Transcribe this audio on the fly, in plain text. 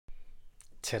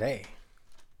Today,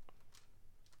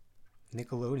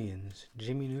 Nickelodeon's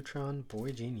Jimmy Neutron Boy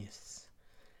Genius.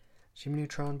 Jimmy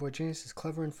Neutron Boy Genius is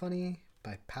Clever and Funny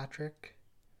by Patrick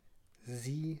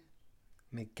Z.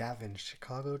 McGavin,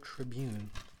 Chicago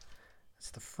Tribune. That's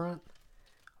the front.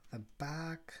 The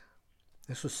back.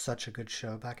 This was such a good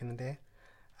show back in the day.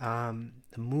 The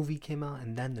movie came out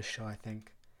and then the show, I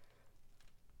think.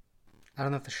 I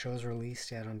don't know if the show's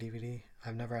released yet on DVD.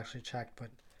 I've never actually checked,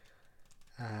 but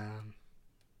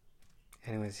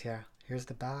anyways, yeah. Here's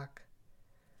the back.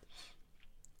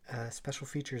 Special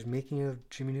features: making of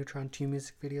Jimmy Neutron 2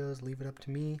 music videos, Leave It Up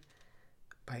to Me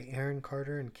by Aaron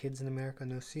Carter and Kids in America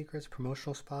No Secrets,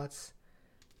 promotional spots,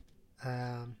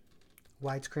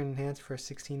 widescreen enhanced for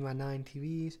 16:9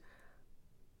 TVs.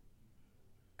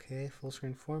 Okay, full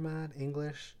screen format,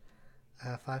 English,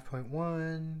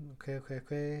 5.1.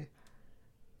 Okay.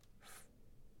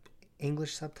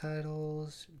 English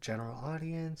subtitles, general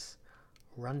audience,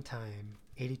 runtime.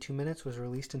 82 minutes, was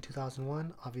released in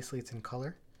 2001. Obviously, it's in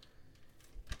color.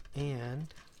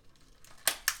 And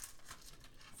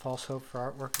false hope for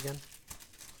artwork again.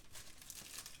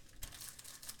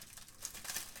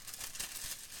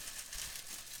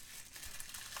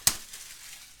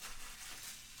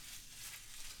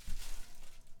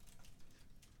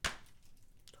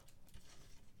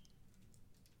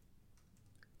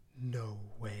 No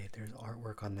way there's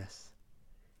artwork on this.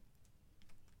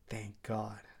 Thank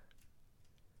God.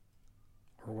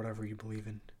 Or whatever you believe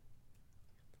in.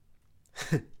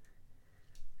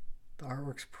 The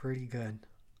artwork's pretty good.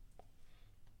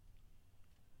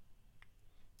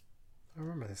 I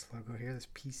remember this logo here, this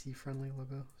PC friendly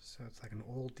logo. So it's like an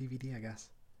old DVD, I guess.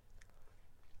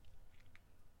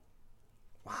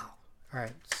 Wow.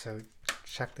 Alright, so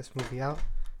check this movie out.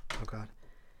 Oh God.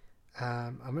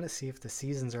 I'm going to see if the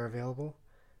seasons are available.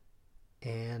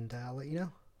 And I'll let you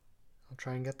know. I'll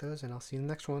try and get those, and I'll see you in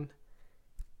the next one.